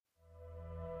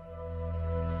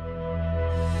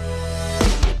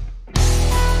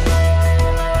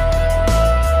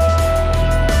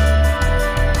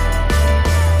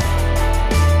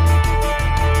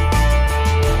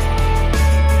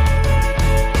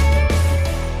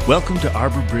Welcome to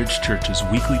Arbor Bridge Church's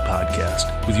weekly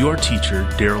podcast with your teacher,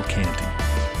 Daryl Canty.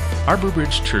 Arbor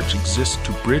Bridge Church exists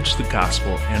to bridge the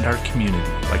gospel and our community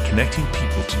by connecting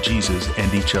people to Jesus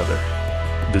and each other.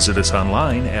 Visit us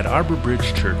online at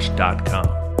arborbridgechurch.com.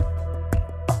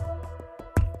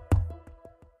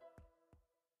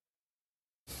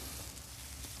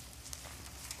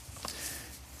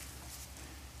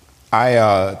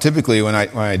 I typically, when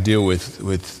I deal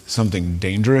with something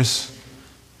dangerous,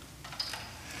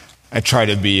 I try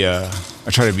to be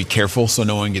careful so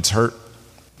no one gets hurt.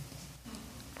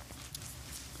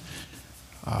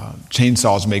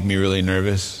 Chainsaws make me really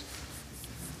nervous,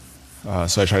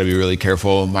 so I try to be really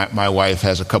careful. My wife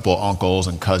has a couple of uncles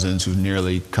and cousins who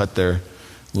nearly cut their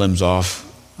limbs off.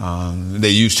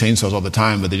 They use chainsaws all the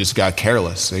time, but they just got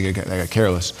careless. They got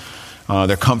careless.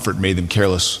 Their comfort made them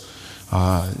careless.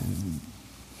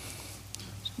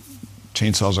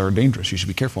 Chainsaws are dangerous. You should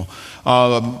be careful.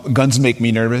 Guns make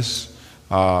me nervous,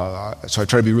 so I try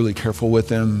to be really careful with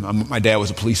them. My dad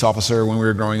was a police officer when we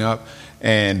were growing up,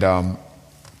 and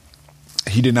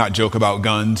he did not joke about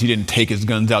guns. He didn't take his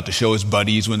guns out to show his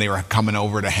buddies when they were coming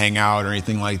over to hang out or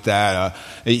anything like that.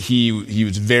 He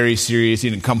was very serious. He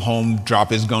didn't come home, drop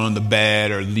his gun on the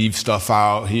bed, or leave stuff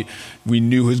out. We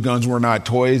knew his guns were not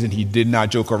toys, and he did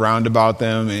not joke around about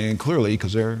them, and clearly,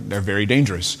 because they're very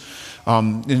dangerous.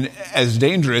 And as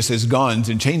dangerous as guns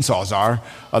and chainsaws are,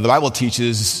 the Bible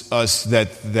teaches us that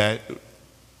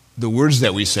the words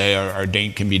that we say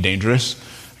can be dangerous,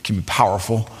 can be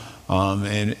powerful,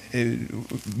 and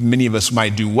many of us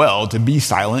might do well to be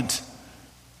silent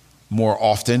more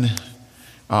often.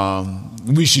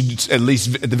 We should at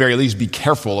the very least, be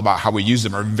careful about how we use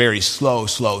them, or very slow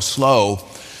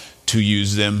to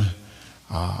use them.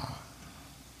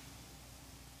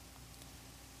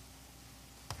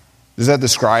 Does that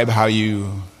describe how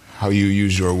you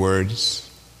use your words?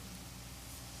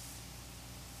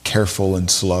 Careful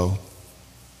and slow.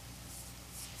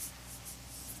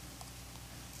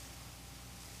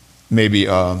 Maybe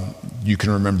you can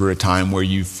remember a time where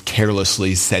you've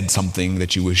carelessly said something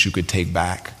that you wish you could take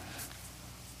back.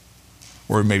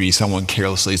 Or maybe someone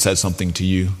carelessly said something to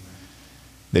you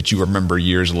that you remember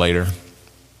years later.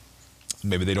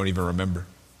 Maybe they don't even remember.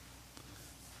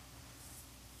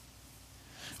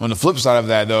 On the flip side of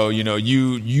that, though,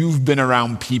 you've been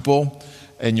around people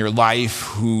in your life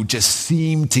who just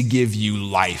seem to give you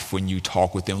life when you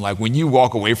talk with them. Like when you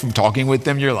walk away from talking with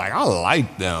them, you're like, I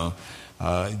like them.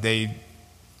 They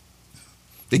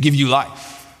give you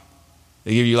life.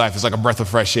 They give you life. It's like a breath of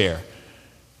fresh air.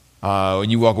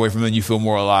 When you walk away from them, you feel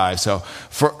more alive. So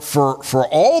for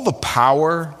all the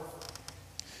power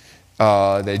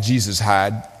that Jesus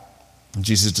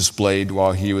displayed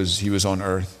while he was on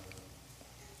earth,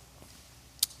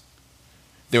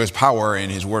 there was power in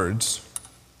his words.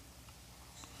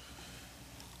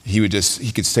 He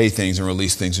could say things and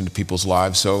release things into people's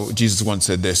lives. So Jesus once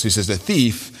said this. He says, "The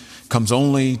thief comes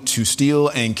only to steal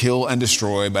and kill and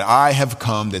destroy, but I have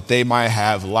come that they might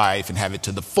have life and have it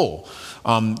to the full."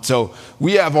 So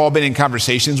we have all been in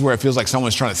conversations where it feels like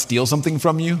someone's trying to steal something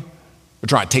from you, or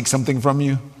trying to take something from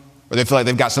you, or they feel like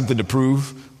they've got something to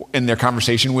prove in their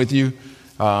conversation with you.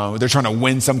 They're trying to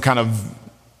win some kind of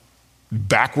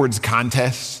backwards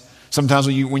contest. Sometimes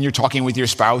when you're talking with your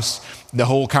spouse, the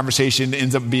whole conversation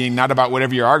ends up being not about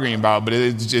whatever you're arguing about, but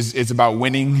it's about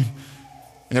winning. And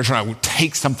they're trying to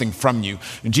take something from you.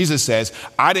 And Jesus says,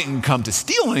 I didn't come to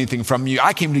steal anything from you.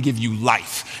 I came to give you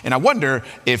life. And I wonder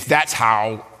if that's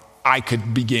how I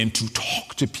could begin to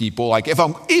talk to people. Like if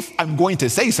I'm going to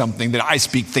say something, then I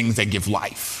speak things that give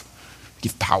life,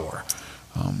 give power,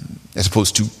 as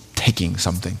opposed to taking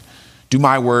something. Do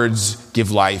my words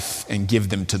give life and give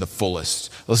them to the fullest?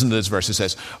 Listen to this verse. It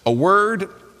says, a word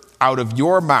out of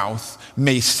your mouth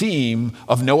may seem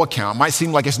of no account, might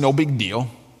seem like it's no big deal,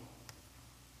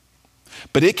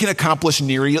 but it can accomplish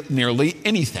nearly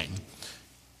anything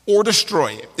or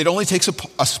destroy it. It only takes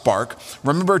a spark.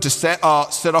 Remember to set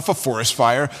off a forest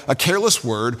fire. A careless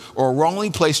word or a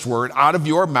wrongly placed word out of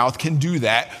your mouth can do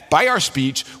that. By our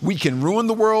speech, we can ruin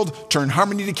the world, turn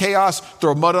harmony to chaos,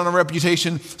 throw mud on our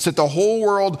reputation, set the whole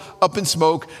world up in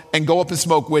smoke, and go up in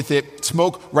smoke with it,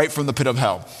 smoke right from the pit of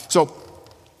hell. So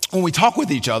when we talk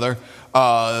with each other,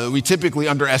 we typically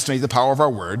underestimate the power of our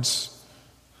words.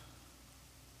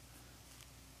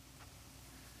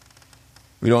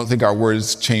 We don't think our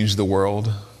words change the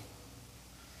world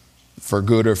for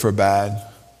good or for bad.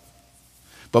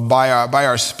 But by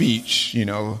our speech,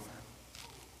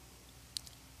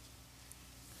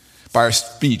 by our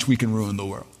speech, we can ruin the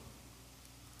world.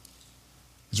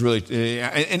 It's really,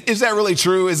 and is that really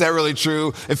true? Is that really true?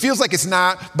 It feels like it's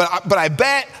not, but I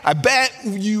bet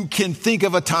you can think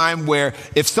of a time where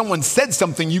if someone said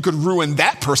something, you could ruin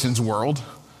that person's world.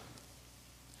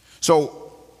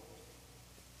 So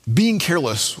being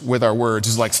careless with our words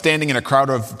is like standing in a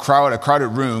crowded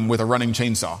room with a running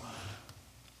chainsaw.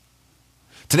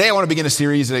 Today I want to begin a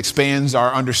series that expands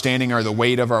our understanding or the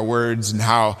weight of our words and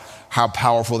how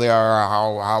powerful they are,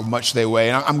 how much they weigh.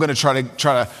 And I'm going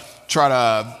to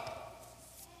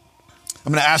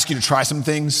I'm going to ask you to try some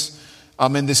things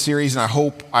in this series, and I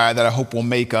hope will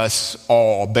make us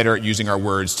all better at using our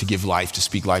words to give life, to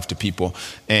speak life to people,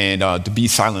 and to be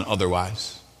silent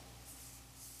otherwise.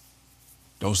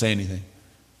 Don't say anything.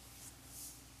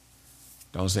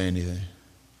 Don't say anything.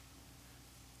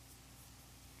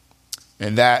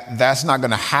 And that's not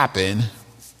going to happen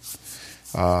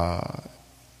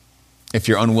if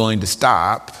you're unwilling to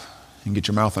stop and get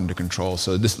your mouth under control.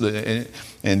 So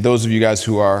and those of you guys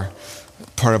who are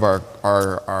part of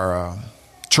our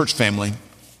church family,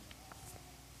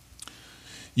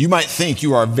 you might think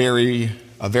you are a very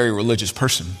religious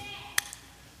person.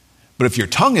 But if your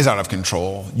tongue is out of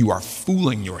control, you are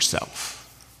fooling yourself.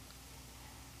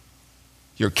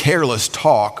 Your careless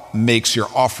talk makes your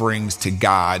offerings to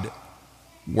God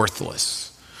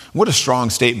worthless. What a strong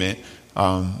statement.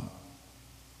 It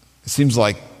seems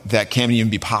like that can't even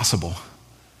be possible.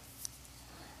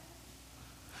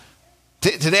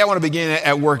 Today I want to begin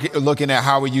at work looking at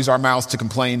how we use our mouths to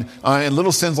complain. And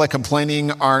little sins like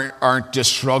complaining aren't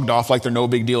just shrugged off like they're no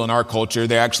big deal in our culture.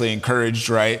 They're actually encouraged,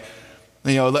 right?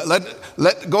 You know,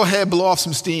 let go ahead, blow off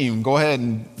some steam. Go ahead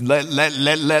and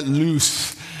let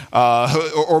loose.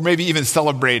 Or maybe even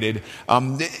celebrated.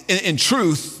 In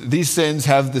truth, these sins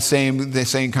have the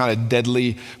same kind of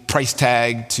deadly price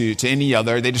tag to any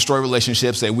other. They destroy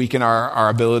relationships. They weaken our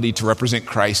ability to represent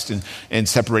Christ and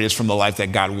separate us from the life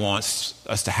that God wants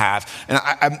us to have. And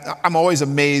I'm always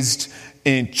amazed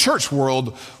in church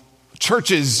world,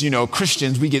 churches,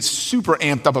 Christians, we get super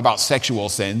amped up about sexual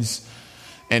sins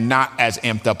and not as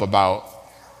amped up about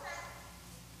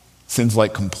sins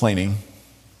like complaining.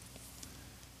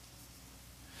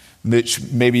 Which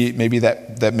maybe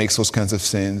that makes those kinds of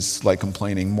sins like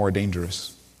complaining more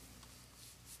dangerous.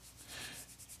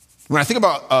 When I think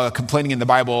about complaining in the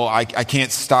Bible, I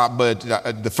can't stop, but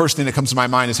the first thing that comes to my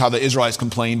mind is how the Israelites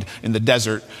complained in the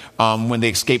desert when they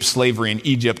escaped slavery in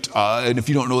Egypt. And if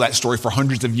you don't know that story, for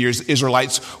hundreds of years,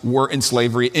 Israelites were in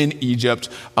slavery in Egypt,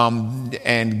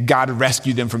 and God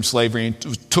rescued them from slavery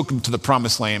and took them to the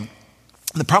Promised Land.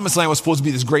 The Promised Land was supposed to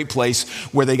be this great place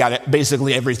where they got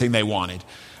basically everything they wanted.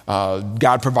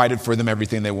 God provided for them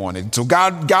everything they wanted. So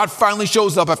God finally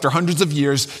shows up after hundreds of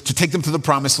years to take them to the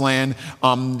Promised Land,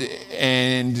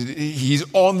 and he's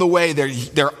on the way there.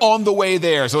 They're on the way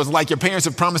there. So it's like your parents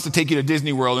have promised to take you to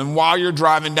Disney World, and while you're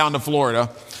driving down to Florida,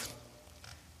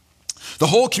 the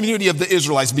whole community of the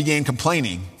Israelites began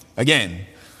complaining again.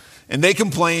 And they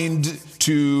complained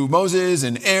to Moses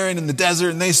and Aaron in the desert,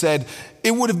 and they said,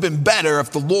 it would have been better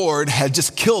if the Lord had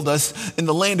just killed us in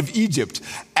the land of Egypt.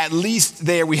 At least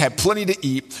there we had plenty to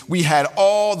eat. We had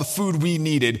all the food we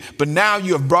needed. But now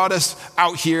you have brought us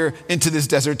out here into this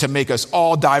desert to make us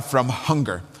all die from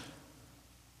hunger.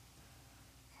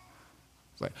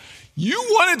 It's like, you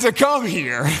wanted to come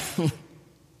here.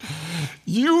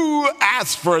 You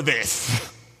asked for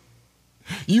this.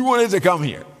 You wanted to come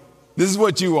here. This is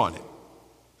what you wanted.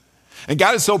 And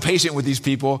God is so patient with these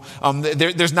people.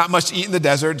 There's not much to eat in the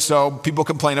desert, so people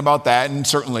complain about that. And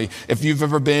certainly, if you've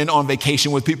ever been on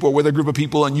vacation with people or with a group of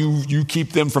people and you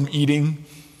keep them from eating,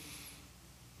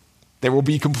 there will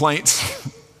be complaints.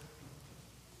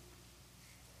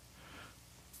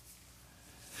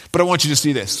 But I want you to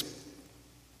see this.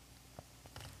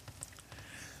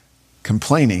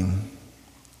 Complaining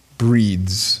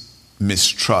breeds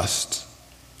mistrust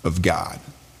of God.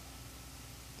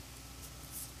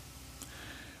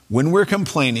 When we're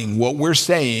complaining, what we're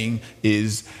saying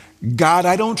is, God,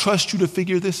 I don't trust you to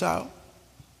figure this out.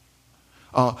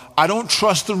 I don't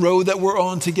trust the road that we're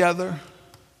on together.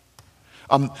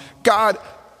 God,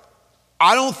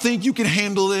 I don't think you can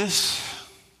handle this.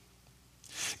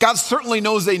 God certainly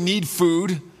knows they need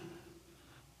food.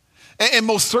 And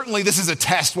most certainly this is a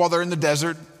test while they're in the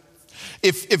desert.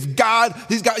 If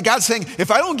God's saying, if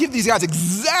I don't give these guys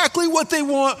exactly what they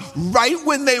want right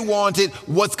when they want it,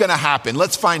 what's going to happen?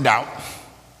 Let's find out.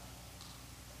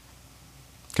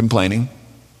 Complaining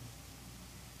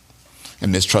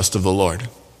and mistrust of the Lord.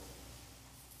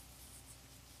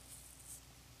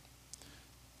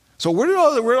 So where did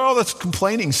all this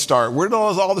complaining start? Where did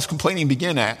all this complaining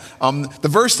begin at? The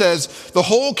verse says, the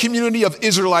whole community of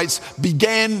Israelites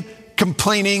began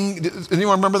complaining. Does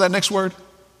anyone remember that next word?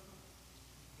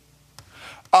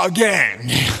 Again.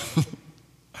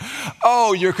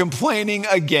 Oh, you're complaining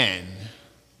again.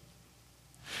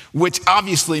 Which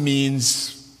obviously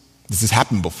means this has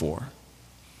happened before.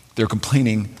 They're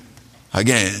complaining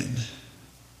again.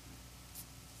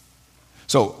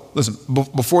 So, listen,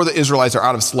 before the Israelites are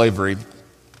out of slavery,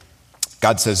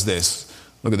 God says this.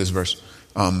 Look at this verse.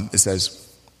 It says,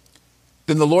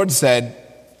 "Then the Lord said,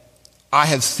 I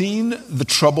have seen the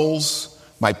troubles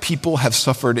my people have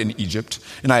suffered in Egypt,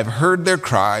 and I have heard their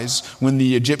cries when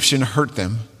the Egyptians hurt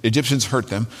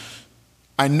them.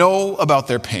 I know about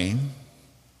their pain.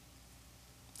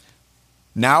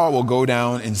 Now I will go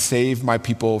down and save my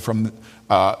people from the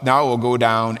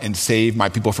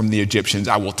Egyptians.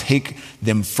 I will take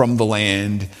them from the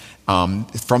land,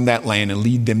 from that land, and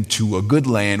lead them to a good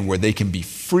land where they can be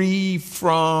free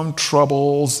from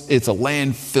troubles. It's a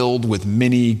land filled with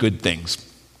many good things."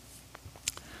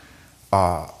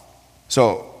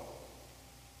 So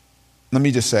let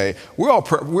me just say, we're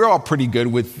all pretty good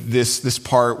with this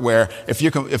part where if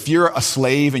you're a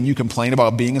slave and you complain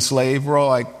about being a slave, we're all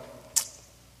like,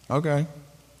 okay,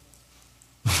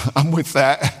 I'm with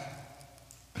that.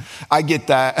 I get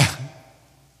that.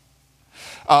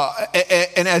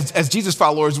 And as Jesus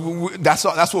followers, that's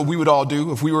what we would all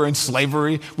do if we were in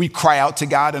slavery. We'd cry out to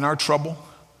God in our trouble.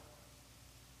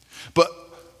 But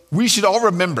we should all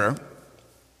remember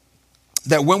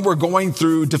that when we're going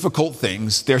through difficult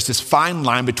things, there's this fine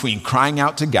line between crying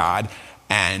out to God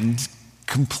and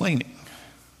complaining.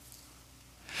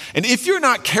 And if you're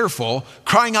not careful,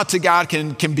 crying out to God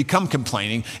can become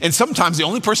complaining. And sometimes the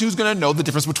only person who's going to know the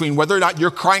difference between whether or not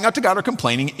you're crying out to God or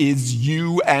complaining is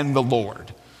you and the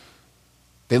Lord.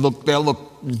 They'll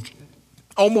look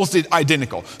almost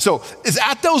identical. So it's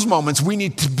at those moments we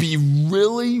need to be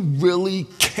really, really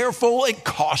careful and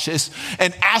cautious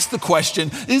and ask the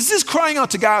question, is this crying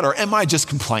out to God or am I just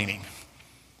complaining?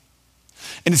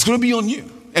 And it's going to be on you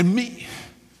and me.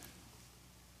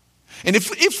 And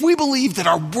if we believe that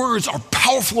our words are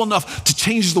powerful enough to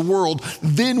change the world,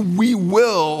 then we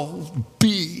will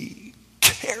be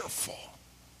careful.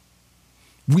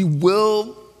 We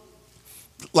will,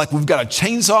 like we've got a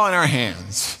chainsaw in our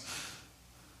hands.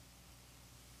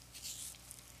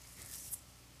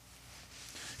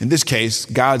 In this case,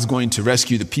 God's going to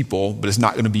rescue the people, but it's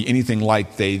not going to be anything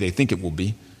like they think it will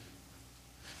be.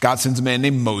 God sends a man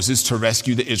named Moses to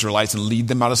rescue the Israelites and lead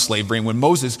them out of slavery. And when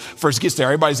Moses first gets there,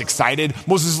 everybody's excited.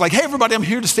 Moses is like, hey, everybody, I'm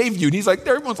here to save you. And he's like,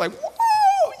 everyone's like,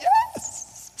 whoa,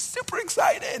 yes, super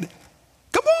excited.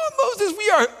 Come on, Moses, we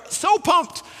are so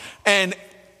pumped. And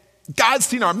God's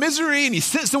seen our misery and he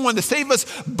sent someone to save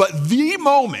us. But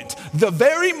the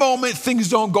very moment things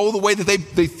don't go the way that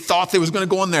they thought they was going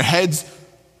to go in their heads,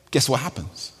 guess what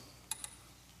happens?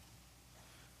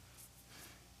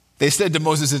 They said to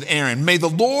Moses and Aaron, may the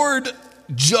Lord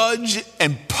judge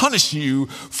and punish you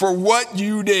for what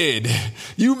you did.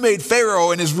 You made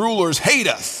Pharaoh and his rulers hate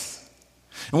us.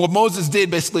 And what Moses did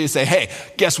basically is say, hey,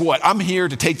 guess what? I'm here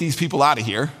to take these people out of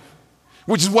here,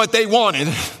 which is what they wanted.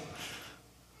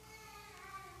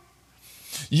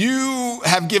 You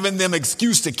have given them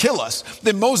excuse to kill us.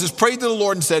 Then Moses prayed to the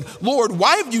Lord and said, Lord,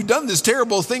 why have you done this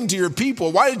terrible thing to your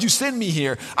people? Why did you send me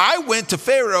here? I went to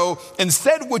Pharaoh and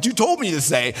said what you told me to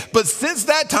say. But since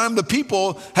that time,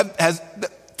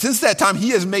 he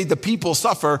has made the people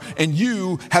suffer, and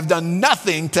you have done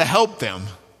nothing to help them.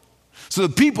 So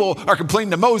the people are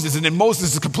complaining to Moses, and then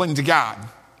Moses is complaining to God.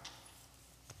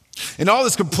 And all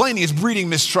this complaining is breeding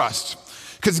mistrust.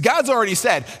 Because God has already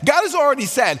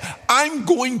said, I'm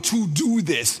going to do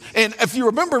this. And if you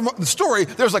remember the story,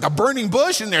 there's like a burning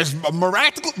bush and there's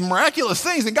miraculous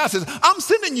things. And God says, I'm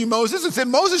sending you Moses. And then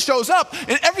Moses shows up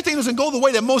and everything doesn't go the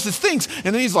way that Moses thinks.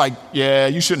 And then he's like, yeah,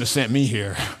 you shouldn't have sent me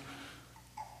here.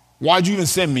 Why'd you even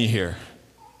send me here?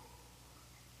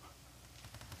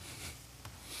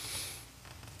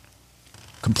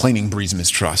 Complaining breeds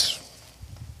mistrust.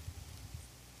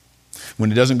 When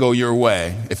it doesn't go your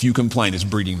way, if you complain, it's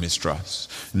breeding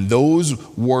mistrust. And those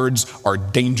words are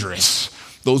dangerous.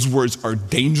 Those words are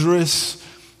dangerous.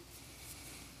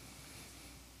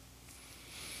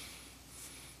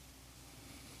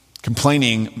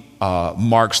 Complaining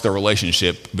marks the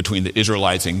relationship between the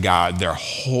Israelites and God. The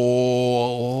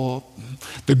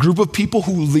group of people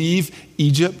who leave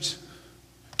Egypt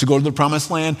to go to the promised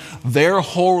land, their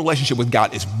whole relationship with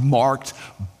God is marked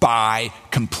by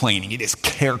complaining. It is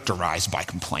characterized by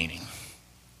complaining.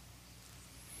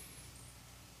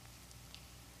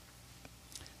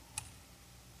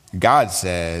 God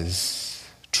says,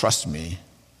 trust me.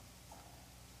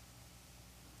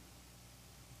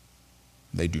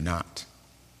 They do not.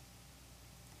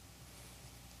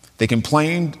 They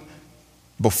complained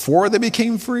before they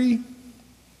became free,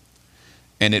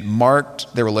 and it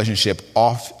marked their relationship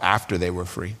off after they were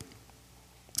free.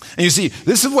 And you see,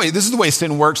 this is the way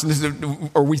sin works,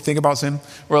 or we think about sin.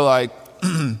 We're like,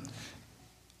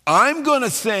 I'm going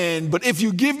to sin, but if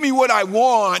you give me what I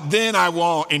want, then I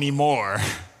won't anymore.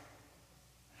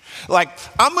 Like,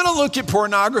 I'm going to look at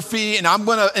pornography and I'm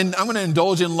going to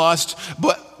indulge in lust,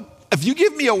 but if you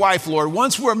give me a wife, Lord,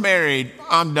 once we're married,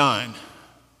 I'm done.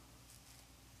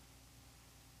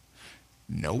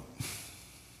 Nope.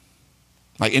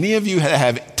 Like, any of you that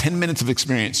have 10 minutes of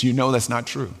experience, you know that's not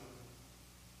true.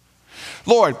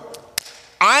 Lord,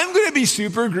 I'm going to be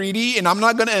super greedy and I'm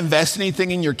not going to invest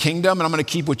anything in your kingdom and I'm going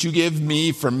to keep what you give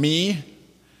me for me.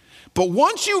 But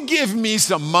once you give me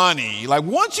some money, like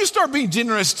once you start being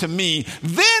generous to me,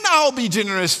 then I'll be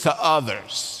generous to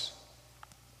others.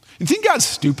 You think God's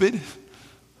stupid?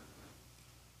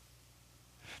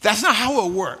 That's not how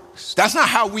it works. That's not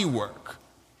how we work.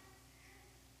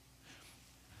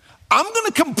 I'm going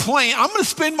to complain. I'm going to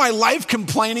spend my life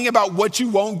complaining about what you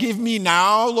won't give me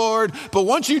now, Lord. But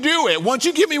once you do it, once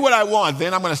you give me what I want,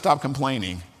 then I'm going to stop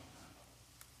complaining.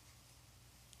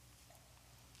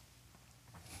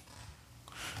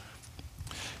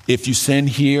 If you sin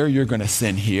here, you're going to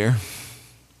sin here.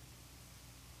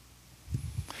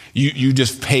 You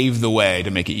just pave the way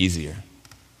to make it easier.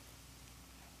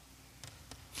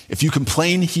 If you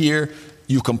complain here,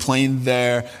 you complain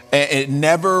there. It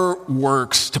never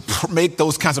works to make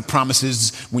those kinds of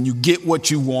promises. When you get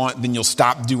what you want, then you'll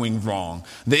stop doing wrong.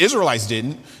 The Israelites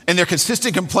didn't, and their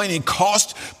consistent complaining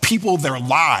cost people their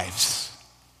lives.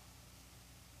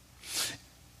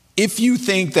 If you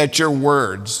think that your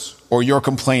words or your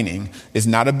complaining is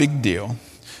not a big deal,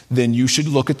 then you should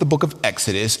look at the book of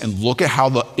Exodus and look at how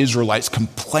the Israelites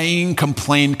complained,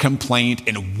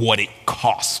 and what it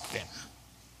cost them.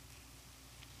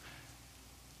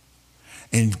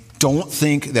 And don't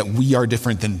think that we are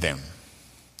different than them.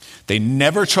 They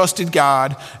never trusted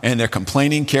God, and their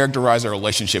complaining characterized their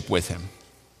relationship with him.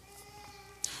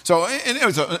 So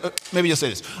maybe you'll say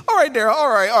this. All right, Daryl, all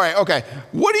right, okay.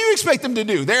 What do you expect them to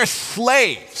do? They're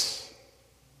slaves.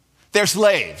 They're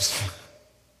slaves.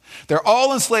 They're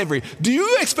all in slavery. Do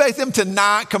you expect them to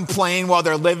not complain while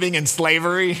they're living in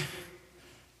slavery?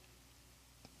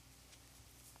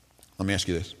 Let me ask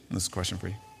you this. This is a question for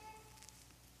you.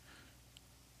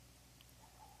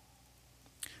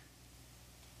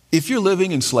 If you're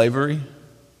living in slavery,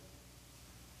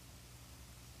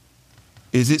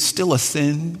 is it still a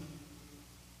sin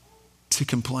to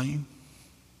complain?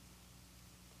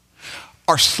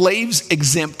 Are slaves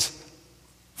exempt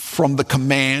from the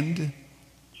command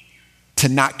to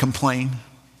not complain?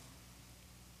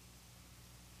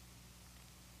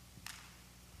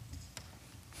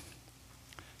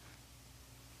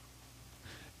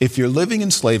 If you're living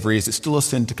in slavery, is it still a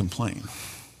sin to complain?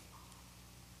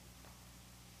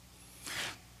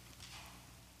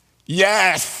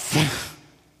 Yes.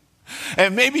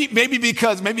 And maybe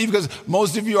because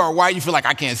most of you are white, you feel like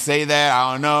I can't say that.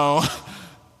 I don't know.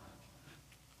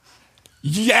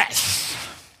 Yes.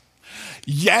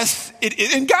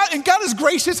 And God is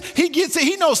gracious. He gets it.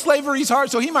 He knows slavery is hard,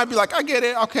 so he might be like, I get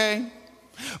it, okay.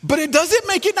 But it doesn't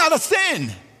make it not a sin.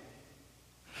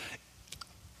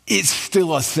 It's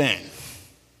still a sin.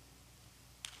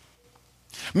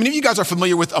 Many of you guys are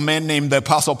familiar with a man named the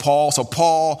Apostle Paul. So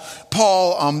Paul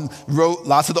wrote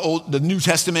lots of the New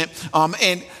Testament.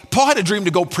 And Paul had a dream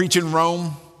to go preach in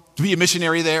Rome, to be a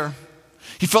missionary there.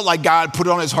 He felt like God put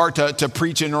it on his heart to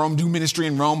preach in Rome, do ministry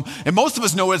in Rome. And most of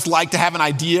us know what it's like to have an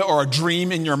idea or a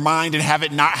dream in your mind and have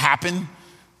it not happen,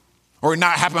 or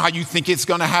not happen how you think it's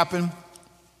going to happen.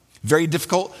 Very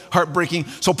difficult, heartbreaking.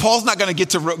 So Paul's not going to get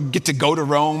to go to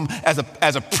Rome as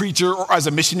a preacher or as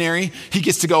a missionary. He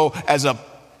gets to go as a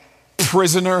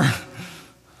prisoner. And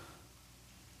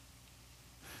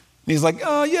he's like,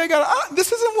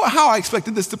 this isn't how I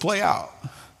expected this to play out.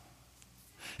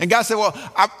 And God said, well,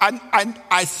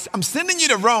 I'm sending you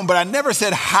to Rome, but I never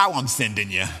said how I'm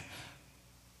sending you.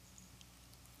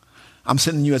 I'm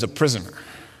sending you as a prisoner.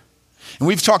 And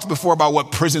we've talked before about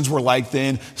what prisons were like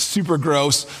then. Super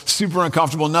gross, super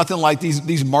uncomfortable. Nothing like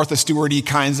these Martha Stewart-y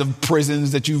kinds of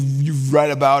prisons that you've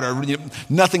read about, or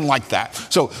nothing like that.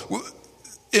 So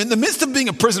in the midst of being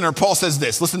a prisoner, Paul says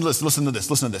this. Listen to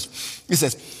this. He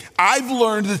says, I've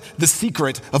learned the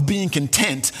secret of being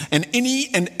content in any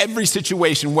and every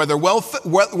situation, whether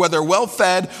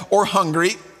well-fed or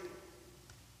hungry,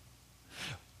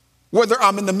 whether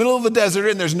I'm in the middle of the desert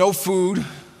and there's no food,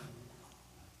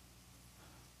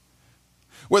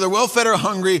 whether well-fed or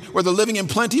hungry, whether living in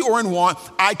plenty or in want,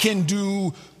 I can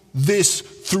do this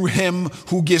through him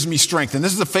who gives me strength. And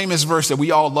this is a famous verse that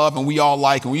we all love and we all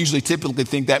like, and we usually typically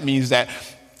think that means that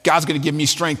God's going to give me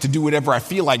strength to do whatever I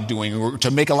feel like doing or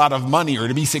to make a lot of money or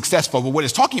to be successful. But what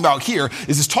it's talking about here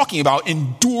is it's talking about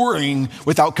enduring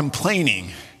without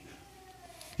complaining.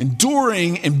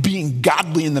 Enduring and being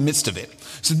godly in the midst of it.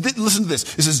 So listen to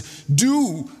this. It says,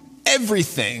 do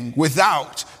everything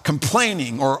without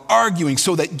complaining or arguing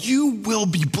so that you will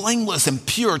be blameless and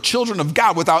pure, children of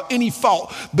God without any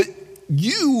fault. But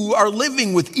you are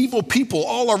living with evil people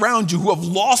all around you who have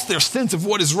lost their sense of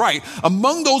what is right.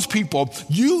 Among those people,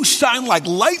 you shine like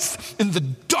lights in the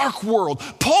dark world.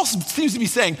 Paul seems to be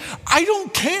saying, I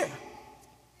don't care.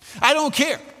 I don't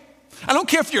care. I don't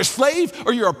care if you're a slave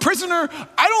or you're a prisoner.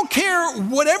 I don't care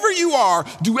whatever you are.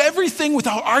 Do everything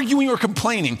without arguing or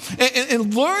complaining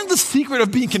and learn the secret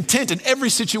of being content in every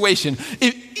situation.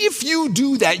 If you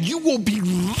do that, you will be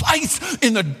lights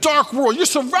in the dark world. You're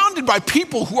surrounded by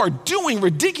people who are doing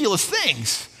ridiculous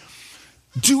things.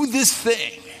 Do this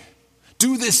thing.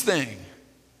 Do this thing.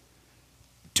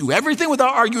 Do everything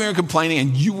without arguing or complaining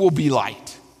and you will be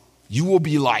light. You will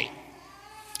be light.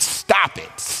 Stop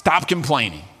it. Stop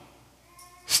complaining.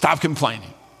 Stop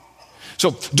complaining.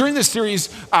 So during this series,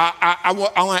 I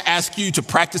want to ask you to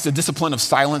practice the discipline of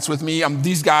silence with me.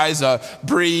 These guys,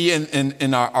 Bree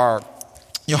and our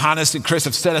Johannes and Chris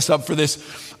have set us up for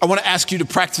this. I want to ask you to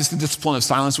practice the discipline of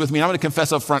silence with me. And I'm going to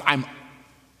confess up front, I'm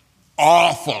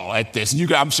awful at this.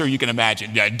 I'm sure you can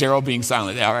imagine. Yeah, Daryl being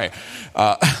silent. Yeah, all right.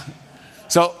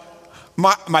 So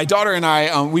my daughter and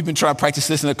I, we've been trying to practice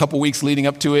this in a couple weeks leading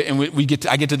up to it, and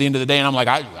I get to the end of the day, and I'm like,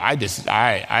 I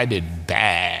did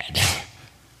bad.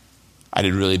 I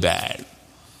did really bad.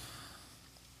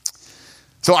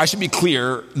 So I should be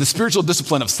clear: the spiritual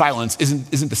discipline of silence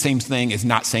isn't the same thing as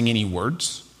not saying any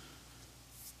words.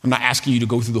 I'm not asking you to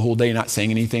go through the whole day not saying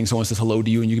anything. Someone says hello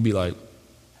to you, and you can be like,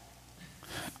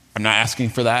 I'm not asking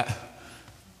for that.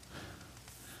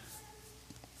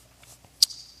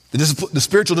 The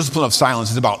spiritual discipline of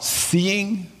silence is about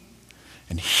seeing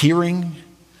and hearing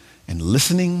and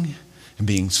listening and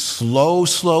being slow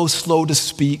to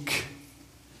speak,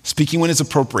 speaking when it's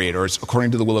appropriate or it's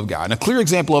according to the will of God. And a clear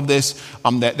example of this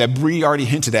that Bree already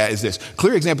hinted at is this. A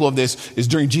clear example of this is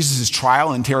during Jesus' trial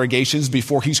and interrogations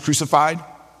before he's crucified.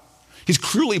 He's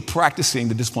clearly practicing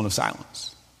the discipline of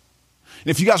silence.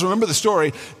 And if you guys remember the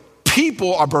story,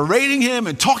 people are berating him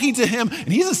and talking to him,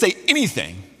 and he doesn't say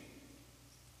anything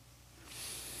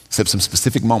except some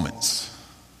specific moments.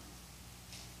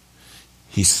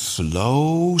 He's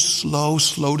slow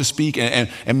to speak. And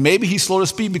maybe he's slow to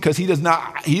speak because he doesn't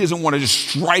want to just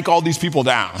strike all these people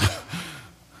down.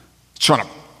 Trying to.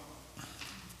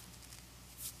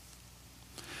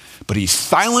 But he's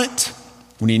silent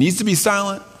when he needs to be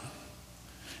silent.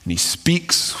 And he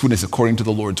speaks when it's according to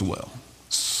the Lord's will.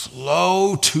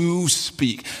 Slow to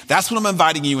speak. That's what I'm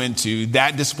inviting you into,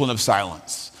 that discipline of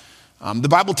silence. The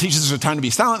Bible teaches there's a time to be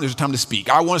silent, there's a time to speak.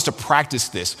 I want us to practice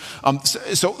this.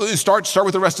 So start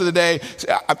with the rest of the day.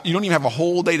 You don't even have a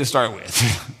whole day to start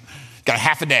with. Got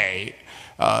half a day.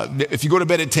 If you go to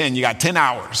bed at 10, you got 10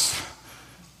 hours.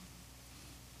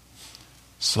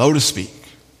 Slow to speak.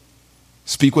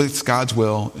 Speak what's God's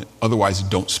will, otherwise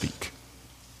don't speak.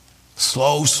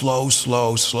 Slow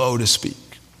to speak.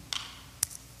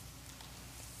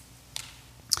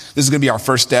 This is going to be our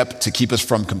first step to keep us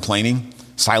from complaining.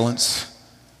 Silence.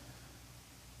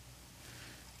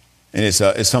 And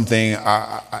it's something,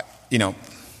 I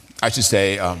should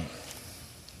say,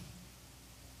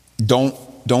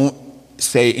 don't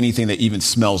say anything that even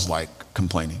smells like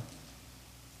complaining.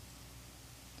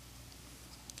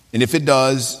 And if it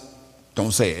does,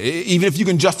 don't say it, even if you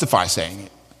can justify saying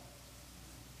it.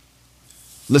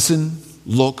 Listen,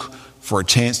 look for a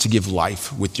chance to give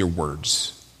life with your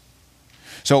words.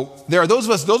 So there are those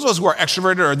of us who are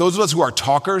extroverted or those of us who are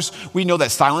talkers. We know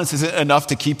that silence isn't enough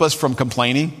to keep us from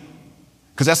complaining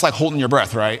because that's like holding your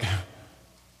breath, right?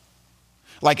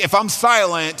 Like if I'm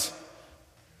silent,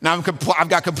 now I've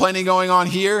got complaining going on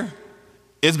here,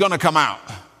 it's going to come out.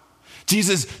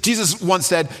 Jesus once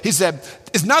said, he said,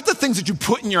 it's not the things that you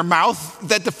put in your mouth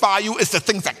that defy you, it's the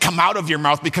things that come out of your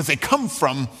mouth because they come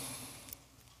from.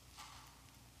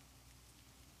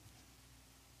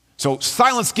 So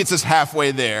silence gets us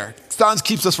halfway there. Silence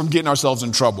keeps us from getting ourselves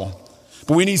in trouble.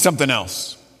 But we need something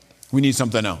else. We need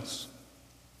something else.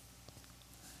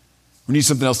 We need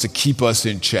something else to keep us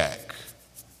in check.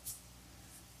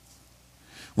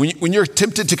 When you're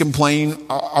tempted to complain,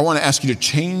 I want to ask you to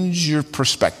change your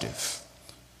perspective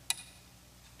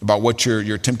about what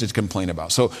you're tempted to complain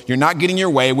about. So you're not getting your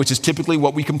way, which is typically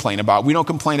what we complain about. We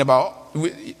often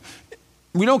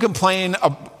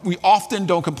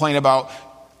don't complain about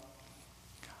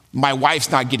my wife's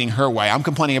not getting her way. I'm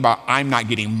complaining about I'm not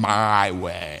getting my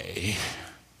way.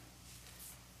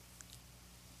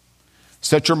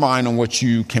 Set your mind on what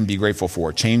you can be grateful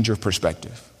for. Change your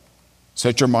perspective.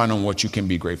 Set your mind on what you can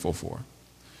be grateful for.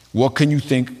 What can you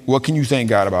thank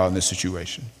God about in this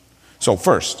situation? So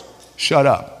first, shut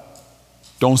up.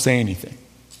 Don't say anything.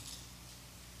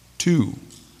 2,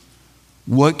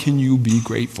 what can you be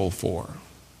grateful for?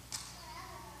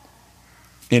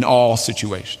 In all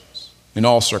situations, in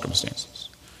all circumstances.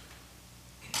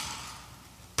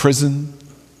 Prison,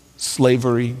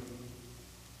 slavery.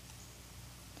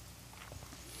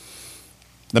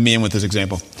 Let me end with this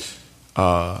example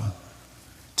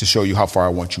to show you how far I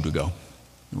want you to go.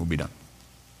 And we'll be done.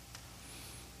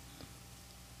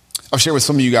 I've shared with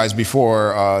some of you guys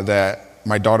before that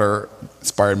my daughter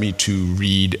inspired me to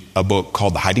read a book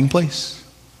called The Hiding Place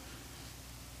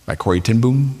by Corrie ten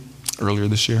Boom earlier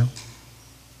this year.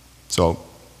 So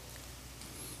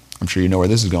I'm sure you know where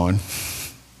this is going.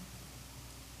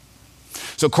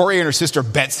 So Corrie and her sister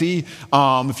Betsy,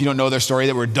 if you don't know their story,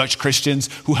 they were Dutch Christians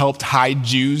who helped hide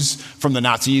Jews from the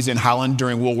Nazis in Holland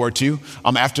during World War II.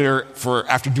 After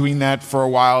doing that for a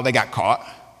while, they got caught,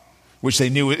 which they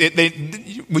knew.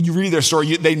 When you read their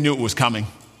story, they knew it was coming.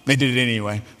 They did it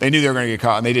anyway. They knew they were going to get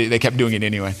caught, and they kept doing it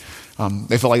anyway.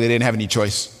 They felt like they didn't have any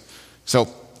choice. So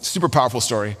super powerful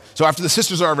story. So after the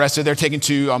sisters are arrested, they're taken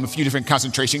to a few different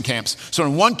concentration camps. So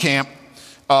in one camp,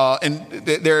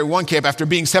 they're in one camp after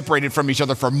being separated from each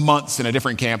other for months in a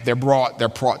different camp. They're brought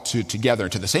together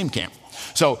to the same camp.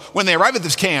 So when they arrive at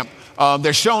this camp,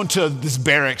 they're shown to this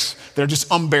barracks. They're just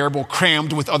unbearable,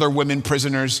 crammed with other women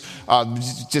prisoners.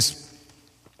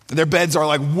 Their beds are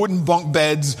like wooden bunk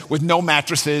beds with no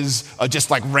mattresses,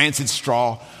 just like rancid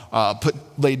straw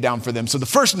laid down for them. So the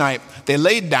first night they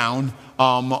laid down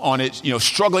on it,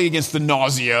 struggling against the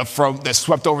nausea that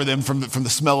swept over them from the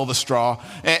smell of the straw.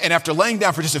 And after laying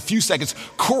down for just a few seconds,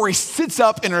 Corrie sits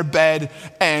up in her bed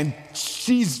and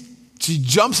she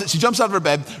jumps out of her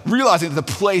bed, realizing that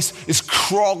the place is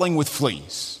crawling with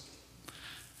fleas.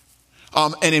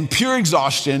 And in pure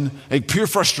exhaustion, pure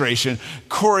frustration,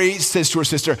 Corrie says to her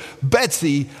sister,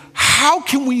 Betsy, how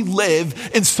can we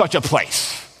live in such a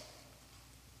place?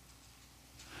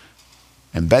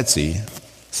 And Betsy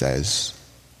says,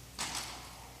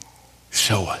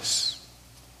 show us.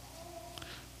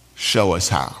 Show us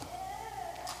how.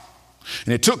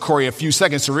 And it took Corrie a few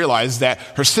seconds to realize that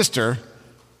her sister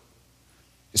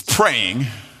is praying,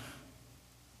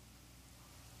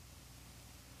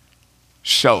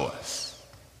 show us.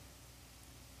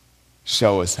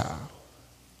 Show us how.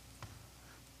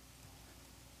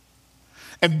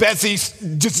 And Betsy,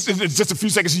 just a few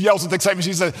seconds, she yells with excitement.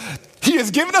 She says, he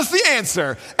has given us the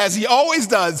answer, as he always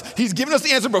does. He's given us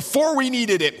the answer before we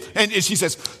needed it. And she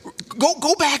says,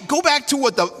 go back to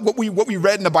what we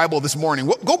read in the Bible this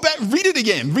morning. Go back, read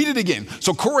it again.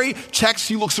 So Corrie checks,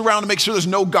 she looks around to make sure there's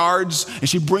no guards, and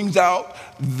she brings out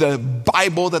the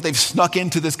Bible that they've snuck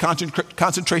into this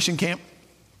concentration camp.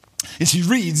 And she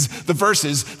reads the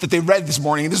verses that they read this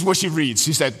morning, and this is what she reads.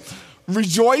 She said,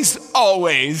 rejoice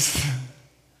always,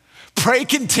 pray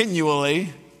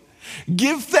continually,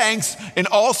 give thanks in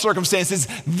all circumstances.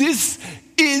 This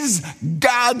is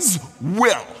God's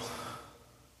will.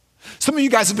 Some of you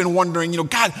guys have been wondering,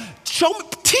 God,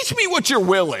 teach me what your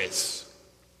will is.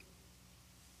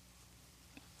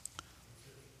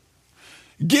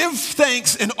 Give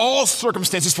thanks in all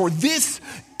circumstances, for this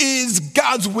is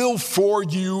God's will for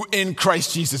you in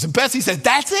Christ Jesus. And Betsy said,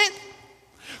 that's it?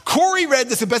 Corrie read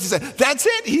this and Betsy said, that's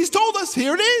it? He's told us,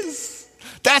 here it is.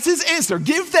 That's his answer.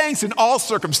 Give thanks in all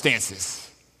circumstances.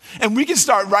 And we can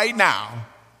start right now.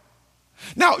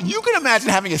 Now, you can imagine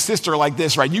having a sister like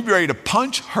this, right? You'd be ready to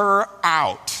punch her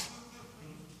out.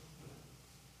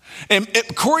 And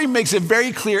Corrie makes it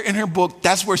very clear in her book,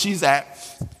 that's where she's at.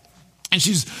 And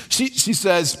she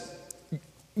says,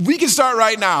 we can start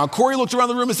right now. Corrie looked around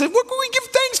the room and said, what can we give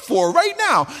thanks for right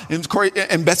now?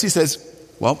 And Betsy says,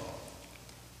 well,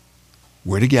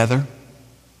 we're together.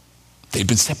 They've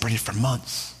been separated for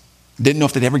months. Didn't know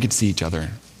if they'd ever get to see each other.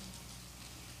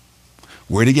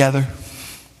 We're together.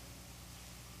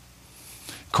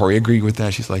 Corrie agreed with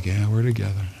that. She's like, yeah, we're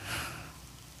together.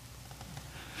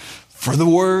 For the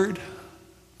word,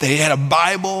 they had a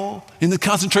Bible in the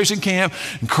concentration camp,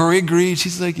 and Corrie agreed.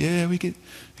 She's like, yeah, we can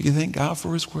thank God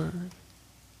for his word.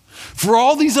 For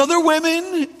all these other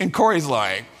women, and Corey's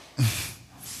like,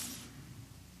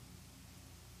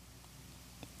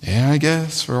 yeah, I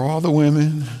guess, for all the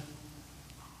women.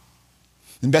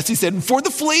 And Betsy said, for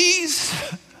the fleas.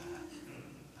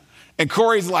 And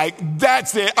Corey's like,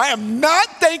 that's it. I am not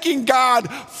thanking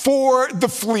God for the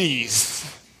fleas.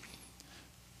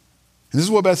 And this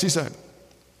is what Betsy said.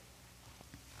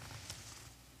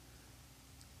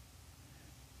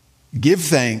 Give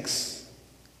thanks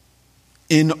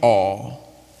in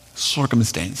all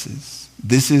circumstances.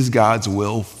 This is God's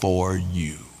will for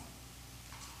you.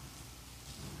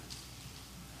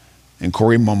 And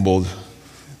Corey mumbled,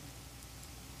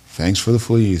 thanks for the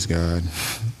fleas, God.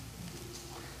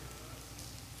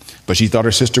 But she thought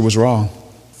her sister was wrong.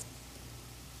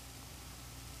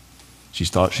 She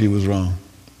thought she was wrong.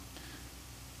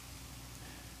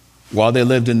 While they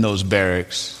lived in those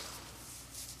barracks,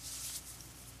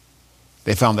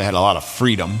 they found they had a lot of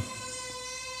freedom.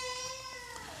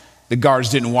 The guards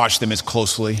didn't watch them as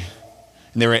closely,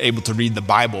 and they were able to read the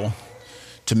Bible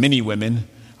to many women,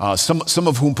 some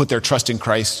of whom put their trust in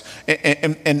Christ.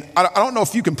 And I don't know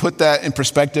if you can put that in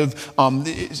perspective.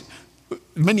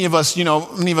 Many of us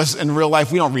in real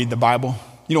life, we don't read the Bible.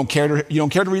 You don't care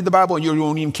to read the Bible, and you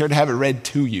don't even care to have it read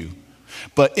to you.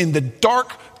 But in the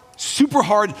dark, super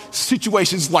hard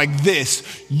situations like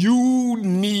this, you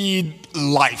need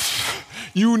life.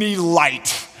 You need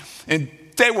light. And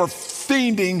they were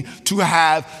fiending to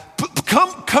have,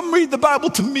 come read the Bible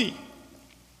to me.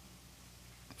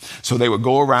 So they would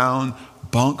go around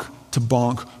bunk to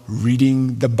bunk,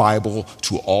 reading the Bible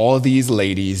to all of these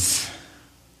ladies.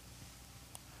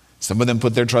 Some of them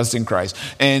put their trust in Christ.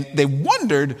 And they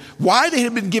wondered why they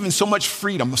had been given so much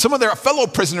freedom. Some of their fellow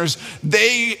prisoners,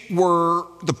 the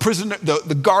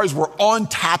guards were on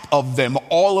top of them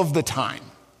all of the time.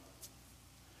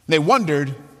 They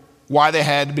wondered why they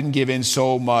had been given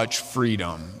so much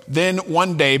freedom. Then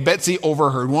one day, Betsy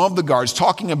overheard one of the guards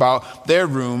talking about their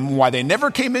room, why they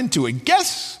never came into it.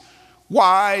 Guess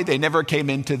why they never came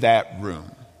into that room?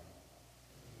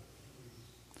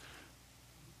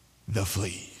 The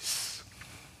fleas.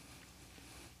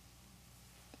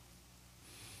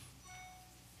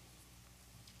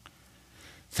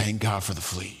 Thank God for the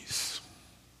fleas.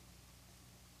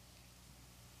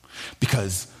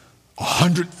 Because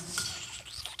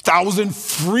 100,000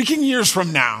 freaking years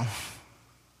from now,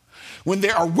 when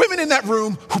there are women in that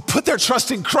room who put their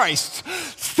trust in Christ,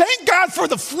 thank God for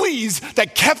the fleas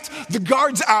that kept the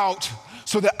guards out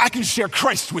so that I can share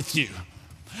Christ with you.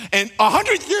 And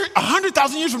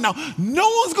 100,000 years from now, no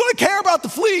one's going to care about the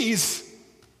fleas,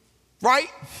 right?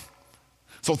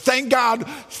 So thank God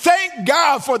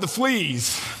for the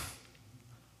fleas.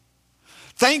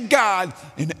 Thank God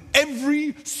in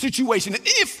every situation. And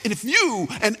if you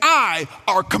and I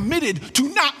are committed to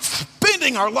not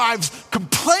spending our lives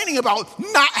complaining about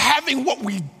not having what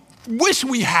we wish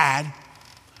we had,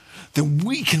 then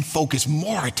we can focus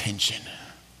more attention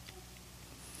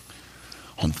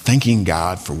on thanking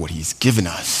God for what he's given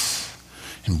us,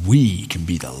 and we can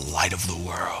be the light of the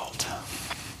world.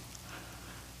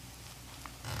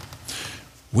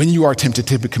 When you are tempted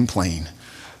to complain,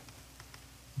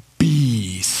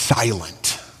 be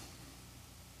silent.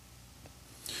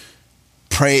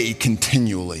 Pray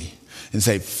continually and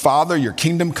say, Father, your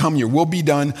kingdom come, your will be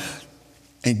done,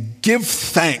 and give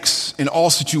thanks in all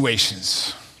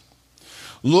situations.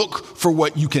 Look for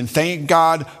what you can thank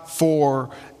God for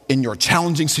in your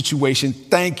challenging situation.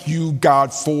 Thank you,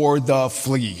 God, for the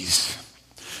fleas.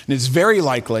 And it's very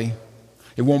likely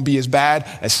it won't be as bad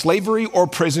as slavery or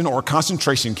prison or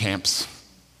concentration camps.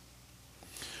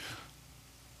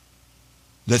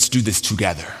 Let's do this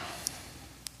together.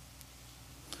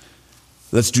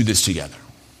 Let's do this together.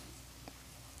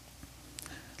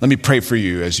 Let me pray for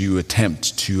you as you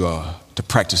attempt to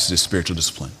practice this spiritual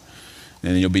discipline,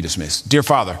 and then you'll be dismissed. Dear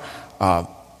Father,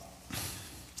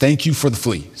 thank you for the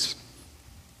fleas.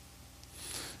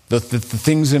 The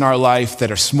things in our life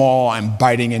that are small and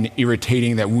biting and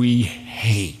irritating that we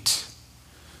hate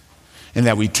and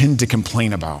that we tend to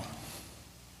complain about.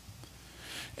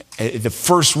 The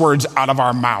first words out of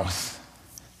our mouth,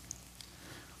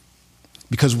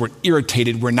 because we're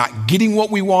irritated, we're not getting what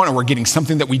we want, or we're getting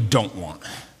something that we don't want.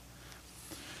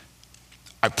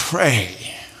 I pray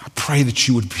that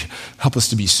you would help us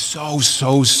to be so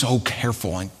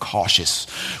careful and cautious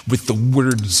with the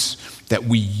words that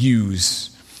we use.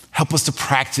 Help us to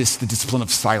practice the discipline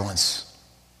of silence.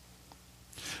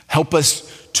 Help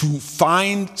us to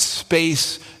find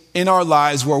space in our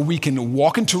lives where we can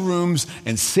walk into rooms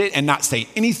and sit and not say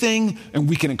anything, and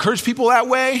we can encourage people that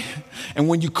way. And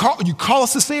when you call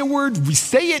us to say a word, we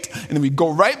say it, and then we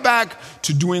go right back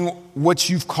to doing what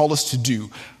you've called us to do.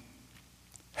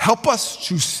 Help us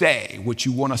to say what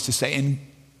you want us to say. And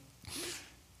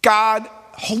God,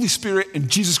 Holy Spirit, and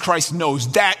Jesus Christ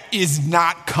knows that is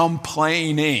not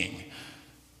complaining.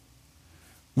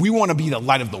 We want to be the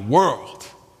light of the world.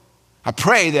 I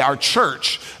pray that our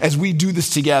church, as we do this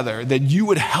together, that you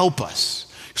would help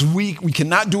us Because we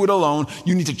cannot do it alone.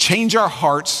 You need to change our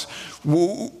hearts.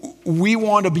 We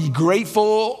want to be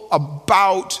grateful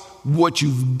about what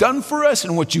you've done for us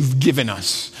and what you've given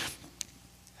us.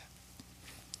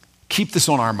 Keep this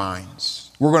on our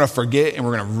minds. We're going to forget and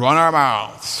we're going to run our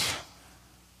mouths.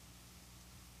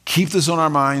 Keep this on our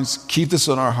minds. Keep this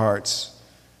on our hearts.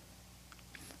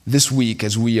 This week,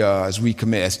 as we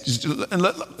commit,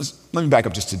 let me back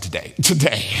up just to today.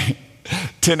 Today,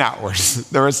 10 hours,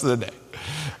 the rest of the day.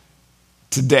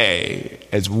 Today,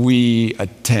 as we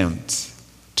attempt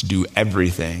to do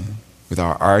everything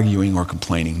without arguing or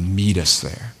complaining, meet us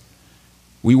there.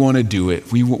 We want to do it.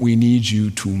 We need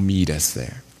you to meet us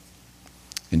there.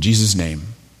 In Jesus' name,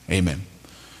 amen.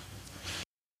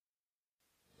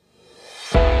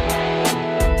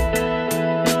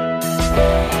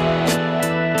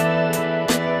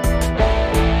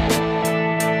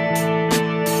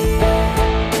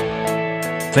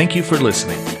 Thank you for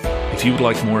listening. If you would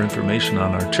like more information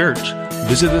on our church,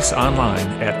 visit us online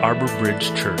at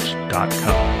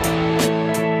arborbridgechurch.com.